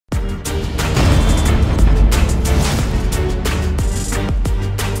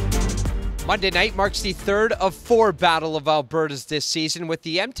Monday night marks the third of 4 Battle of Albertas this season, with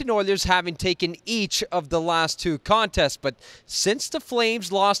the Edmonton Oilers having taken each of the last 2 contests. But since the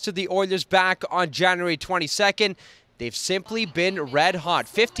Flames lost to the Oilers back on January 22nd, they've simply been red hot.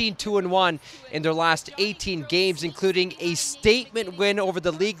 15-2-1 in their last 18 games, including a statement win over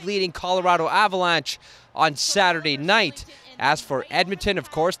the league-leading Colorado Avalanche on Saturday night. As for Edmonton,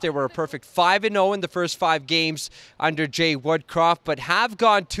 of course, they were a perfect 5-0 in the first 5 games under Jay Woodcroft, but have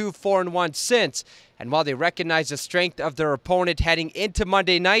gone 2-4-1 since. And while they recognize the strength of their opponent heading into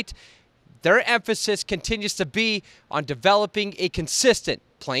Monday night, their emphasis continues to be on developing a consistent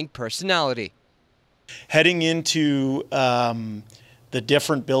playing personality. Heading into the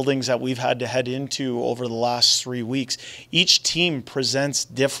different buildings that we've had to head into over the last 3 weeks, each team presents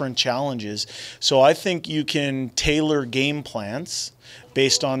different challenges. So I think you can tailor game plans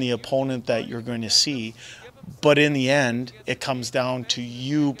based on the opponent that you're going to see. But in the end, it comes down to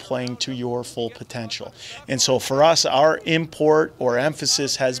you playing to your full potential. And so for us, our import or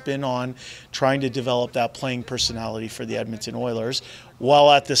emphasis has been on trying to develop that playing personality for the Edmonton Oilers,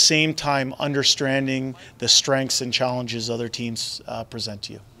 while at the same time understanding the strengths and challenges other teams present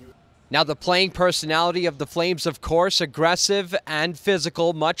to you. Now, the playing personality of the Flames, of course, aggressive and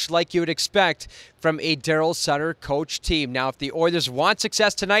physical, much like you would expect from a Daryl Sutter coach team. Now, if the Oilers want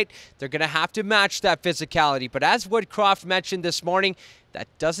success tonight, they're going to have to match that physicality. But as Woodcroft mentioned this morning, that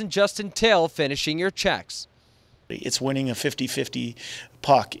doesn't just entail finishing your checks. It's winning a 50-50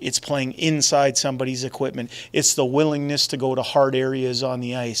 puck. It's playing inside somebody's equipment. It's the willingness to go to hard areas on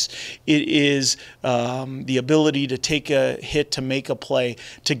the ice. It is the ability to take a hit to make a play,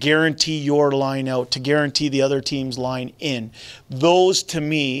 to guarantee your line out, to guarantee the other team's line in. Those, to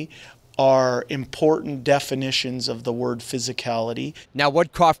me, are important definitions of the word physicality. Now,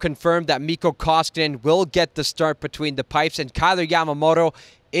 Woodcroft confirmed that Mikko Koskinen will get the start between the pipes, and Kyler Yamamoto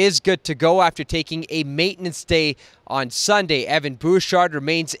is good to go after taking a maintenance day on Sunday. Evan Bouchard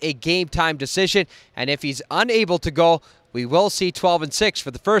remains a game-time decision, and if he's unable to go, we will see 12-6 for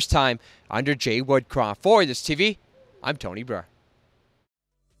the first time under Jay Woodcroft. For OILERS TV, I'm Tony Brar.